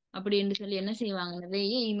அப்படின்னு சொல்லி என்ன செய்வாங்க?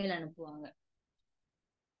 நிறைய இமெயில் அனுப்புவாங்க.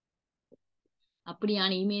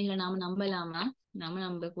 அப்படியான இமெயில நாம நம்பலாமா? நாம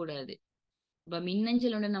நம்ப கூடாது. இப்ப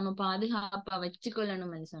மின்னஞ்சலோட நம்ம பாதுகாப்பா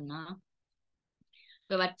வச்சுக்கொள்ளணும்னு சொன்னா,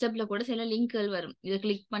 இப்ப வாட்ஸ்அப்ல கூட சில லிங்க்கள் வரும். இதை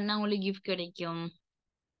கிளிக் பண்ணா உங்களுக்கு கிஃப்ட் கிடைக்கும்,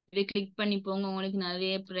 இதை கிளிக் பண்ணி போங்க உங்களுக்கு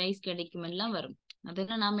நிறைய பிரைஸ் கிடைக்கும் எல்லாம் வரும்.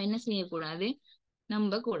 அதெல்லாம் நாம என்ன செய்யக்கூடாது?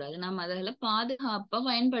 நம்ப கூடாது. நம்ம அதெல்லாம் பாதுகாப்பா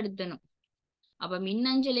பயன்படுத்தணும். அப்ப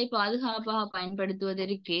மின்னஞ்சலை பாதுகாப்பாக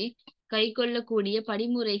பயன்படுத்துவதற்கு கை கொள்ளக்கூடிய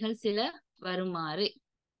படிமுறைகள் சில வருமாறு: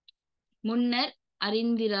 முன்னர்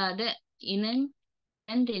அறிந்திராத இனம்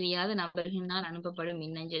தெரியாத நபர்களினால் அனுப்பப்படும்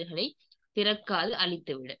மின்னஞ்சல்களை திறக்காது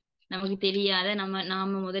அழித்துவிடு. நமக்கு தெரியாத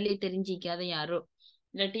நாம முதலே தெரிஞ்சிக்காத யாரோ,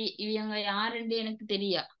 இல்லாட்டி இவங்க யாருன்னு எனக்கு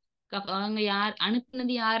தெரியா, அவங்க யார்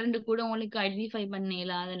அனுப்புனது யாருன்னு கூட உங்களுக்கு ஐடென்டிஃபை பண்ண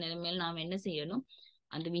இயலாத நிலைமையில நாம என்ன செய்யணும்?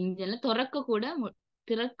 அந்த மின்னஞ்சலை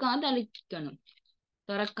திறக்காது அழிக்கணும்.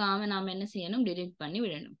 திறக்காம நாம என்ன செய்யணும்? டிலீட் பண்ணி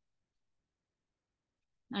விடணும்.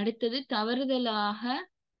 அடுத்தது, தவறுதலாக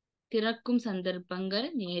திறக்கும் சந்தர்ப்பங்கள்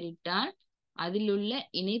நேரிட்டால் அதில் உள்ள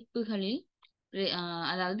இணைப்புகளில்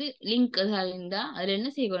அதாவது லிங்க் இருந்தா அதுல என்ன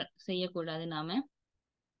செய்யக்கூடாது? நாம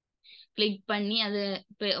கிளிக் பண்ணி அதை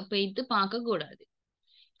போயிட்டு பார்க்க கூடாது.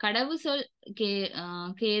 கடவுச்சொல்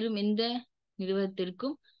கேறும் எந்த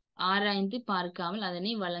நிறுவனத்திற்கும் ஆராய்ந்து பார்க்காமல்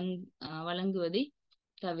அதனை வழங்குவதை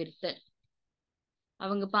தவிர்த்தல்.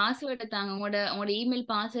 அவங்க பாஸ்வேர்டை தாங்க, உங்களோட இமெயில்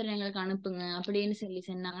பாஸ்வேர்டு எங்களுக்கு அனுப்புங்க அப்படின்னு சொல்லி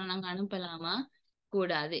சொன்னாங்கன்னா நாங்க அனுப்பலாமா?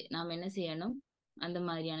 கூடாது. நாம என்ன செய்யணும்? அந்த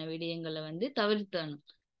மாதிரியான விடயங்களை வந்து தவிர்த்தணும்.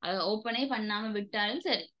 அதை ஓப்பனே பண்ணாம விட்டாலும்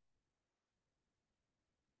சரி.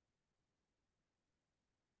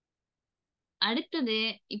 அடுத்தது,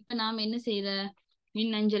 இப்ப நாம என்ன செய்யற?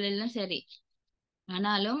 மின்னஞ்சல் எல்லாம் சரி,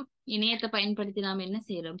 ஆனாலும் இணையத்தை பயன்படுத்தி நாம என்ன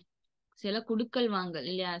செய்யறோம்? சில குடுக்கல் வாங்கல்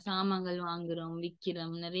இல்லையா? சாமான்கள் வாங்குறோம்,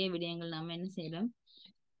 விக்கிறோம், நிறைய விடயங்கள் நாம என்ன செய்யறோம்?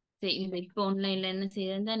 இந்த இப்ப ஆன்லைன்ல என்ன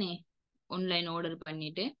செய்யறோம் தானே? ஆன்லைன் ஆர்டர்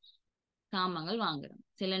பண்ணிட்டு சாமான்கள் வாங்குறோம்.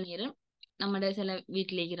 சில நேரம் நம்மட சில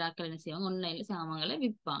வீட்டுல இருக்கிற ஆட்கள் என்ன செய்வாங்க? ஆன்லைன்ல சாமான்களை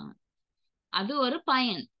விற்பாங்க. அது ஒரு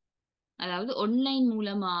பயன். அதாவது ஆன்லைன்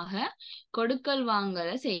மூலமாக கொடுக்கல்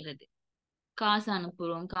வாங்கலை செய்யறது. காசு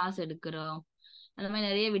அனுப்புறோம், காசு எடுக்கிறோம், அந்த மாதிரி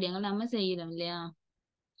நிறைய விடயங்கள் நம்ம செய்யறோம் இல்லையா?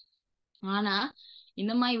 ஆனா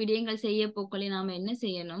இந்த மாதிரி விடயங்கள் செய்ய போக்களே நாம என்ன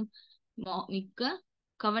செய்யணும்? மிக்க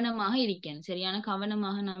கவனமாக இருக்கணும். சரியான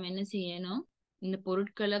கவனமாக நாம் என்ன செய்யணும்? இந்த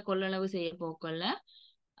பொருட்களை கொள்ளளவு செய்ய போக்கல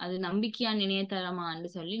அது நம்பிக்கையான இணையதளமான்னு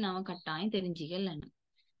சொல்லி நாம கட்டாயம் தெரிஞ்சுக்கலன்னு.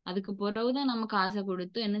 அதுக்கு பிறகுதான் நம்ம காசை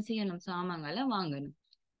கொடுத்து என்ன செய்யணும்? சாமான்களை வாங்கணும்.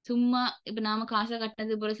 சும்மா இப்ப நாம காசை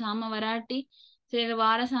கட்டினது போல சாமான் வராட்டி சில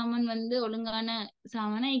வார சாமான் வந்து ஒழுங்கான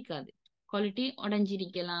சாமான் ஆயிக்காது. குவாலிட்டி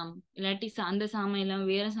உடஞ்சிருக்கலாம், இல்லாட்டி அந்த சாமான் எல்லாம்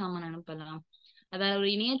வேற சாமான் அனுப்பலாம். அதாவது ஒரு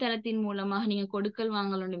இணையதளத்தின் மூலமாக நீங்க கொடுக்கல்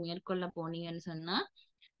வாங்கல் ஒன்று மேற்கொள்ள போனீங்கன்னு சொன்னா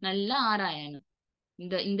நல்லா ஆராயணும்.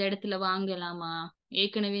 இந்த இந்த இடத்துல வாங்கலாமா?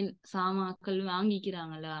 ஏற்கனவே சாமான்கள்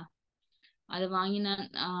வாங்கிக்கிறாங்களா? அதை வாங்கினா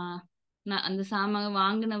அந்த சாமான்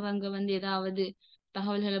வாங்கினவங்க வந்து ஏதாவது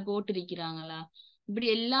தகவல்களை போட்டிருக்கிறாங்களா? இப்படி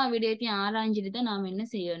எல்லா விடயத்தையும் ஆராய்ஞ்சிட்டு தான் நாம என்ன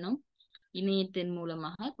செய்யணும்? இணையத்தின்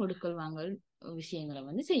மூலமாக கொடுக்கல் வாங்கல் விஷயங்களை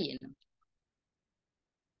வந்து செய்யணும்.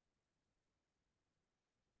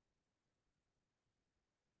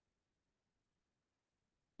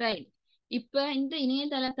 ரைட். இப்ப இந்த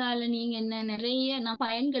இணையதளத்தால நீங்க என்ன நிறைய நான்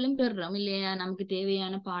பயன்களும் பெறுறோம் இல்லையா? நமக்கு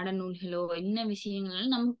தேவையான பாடநூல்களோ என்ன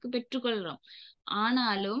விஷயங்களும் நமக்கு பெற்றுக்கொள்றோம்.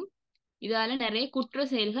 ஆனாலும் இதால நிறைய குற்ற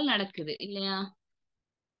செயல்கள் நடக்குது இல்லையா?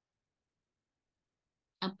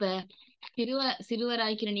 அப்ப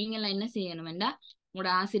சிறுவராய்க்கிற நீங்க எல்லாம் என்ன செய்யணும்டா, உங்களோட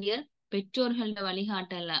ஆசிரியர் பெற்றோர்களோட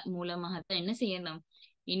வழிகாட்டல மூலமாகத்தான் என்ன செய்யணும்,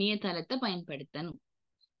 இணையதளத்தை பயன்படுத்தணும்.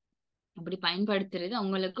 அப்படி பயன்படுத்துறது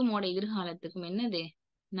அவங்களுக்கும் உங்களோட எதிர்காலத்துக்கும் என்னது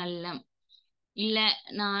நல்ல. இல்ல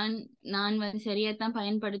நான் நான் வந்து சரியாத்தான்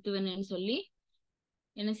பயன்படுத்துவேன்னு சொல்லி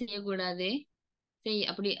என்ன செய்யக்கூடாது,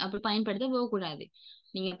 அப்படி அப்படி பயன்படுத்த போகக்கூடாது.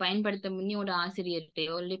 நீங்க பயன்படுத்த முன்னியோட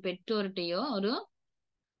ஆசிரியர்கிட்டயோ இல்லை பெற்றோர்கிட்டயோ ஒரு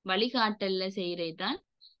வழிகாட்டல்ல செய்யறதுதான்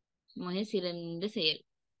மிக சிறந்த செயல்.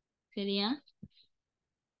 சரியா?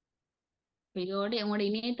 இதோட உங்களோட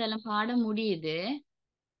இணையதளம் பாடம் முடியுது.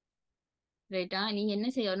 ரைட்டா? நீங்க என்ன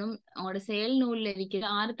செய்யணும், உங்களோட செயல் நூல்ல இருக்கிற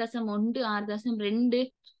 6.1 6.2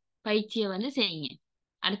 பயிற்சியை வந்து செய்யுங்க.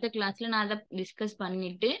 அடுத்த கிளாஸ்ல நான் அதை டிஸ்கஸ்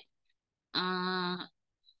பண்ணிட்டு ஆஹ்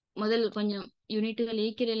முதல் கொஞ்சம் யூனிட்டுகள்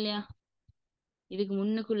ஈக்கிற இல்லையா, இதுக்கு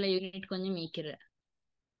முன்னுக்குள்ள யூனிட் கொஞ்சம் ஈக்கிற,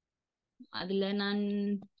 அதுல நான்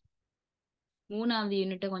 3வது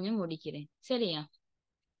யூனிட்டை கொஞ்சம் முடிக்கிறேன். சரியா?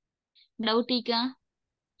 டவுட்டிக்கா?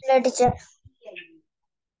 இல்ல டீச்சர்.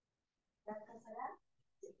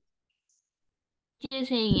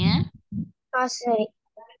 செய்யுங்க. சரி.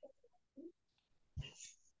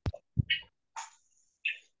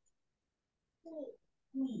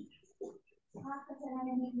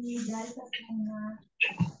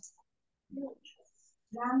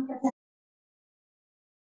 Lanka